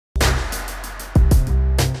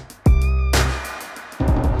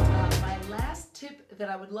that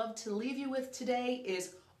I would love to leave you with today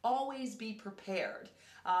is always be prepared.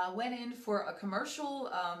 Went in for a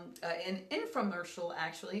commercial, an infomercial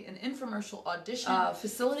audition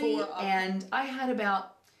facility, and I had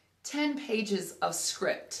about 10 pages of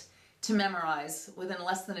script to memorize within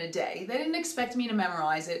less than a day. They didn't expect me to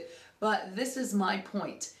memorize it, but this is my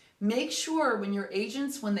point. Make sure when your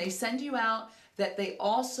agents, when they send you out, that they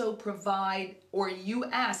also provide, or you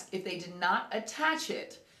ask if they did not attach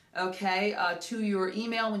it, okay, to your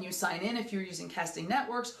email when you sign in, if you're using Casting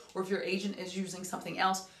Networks, or if your agent is using something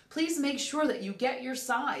else. Please make sure that you get your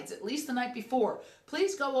sides at least the night before.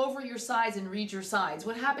 Please go over your sides and read your sides.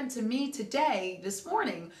 What happened to me today, this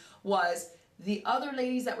morning, was the other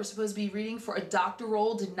ladies that were supposed to be reading for a doctor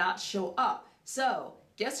role did not show up. So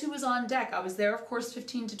guess who was on deck? I was there, of course,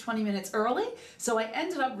 15 to 20 minutes early, so I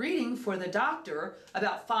ended up reading for the doctor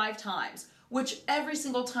about 5 times, which every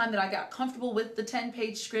single time that I got comfortable with the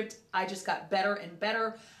 10-page script, I just got better and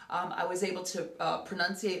better. I was able to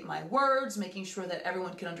pronunciate my words, making sure that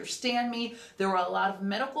everyone could understand me. There were a lot of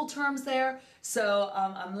medical terms there, so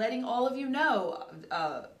I'm letting all of you know,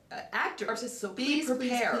 actors, so please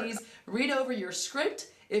read over your script.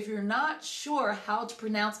 If you're not sure how to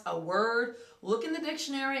pronounce a word, look in the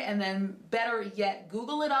dictionary, and then better yet,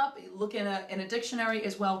 Google it up. Look in a dictionary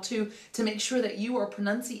as well too, to make sure that you are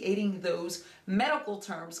pronunciating those medical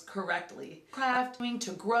terms correctly. Crafting,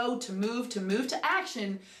 to grow, to move to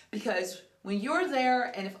action, because when you're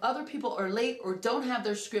there and if other people are late or don't have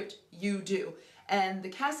their script, you do. And the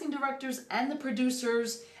casting directors and the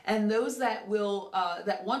producers and those that will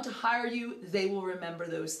that want to hire you, they will remember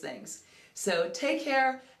those things. So take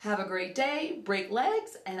care, have a great day, break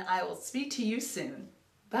legs, and I will speak to you soon.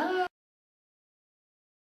 Bye.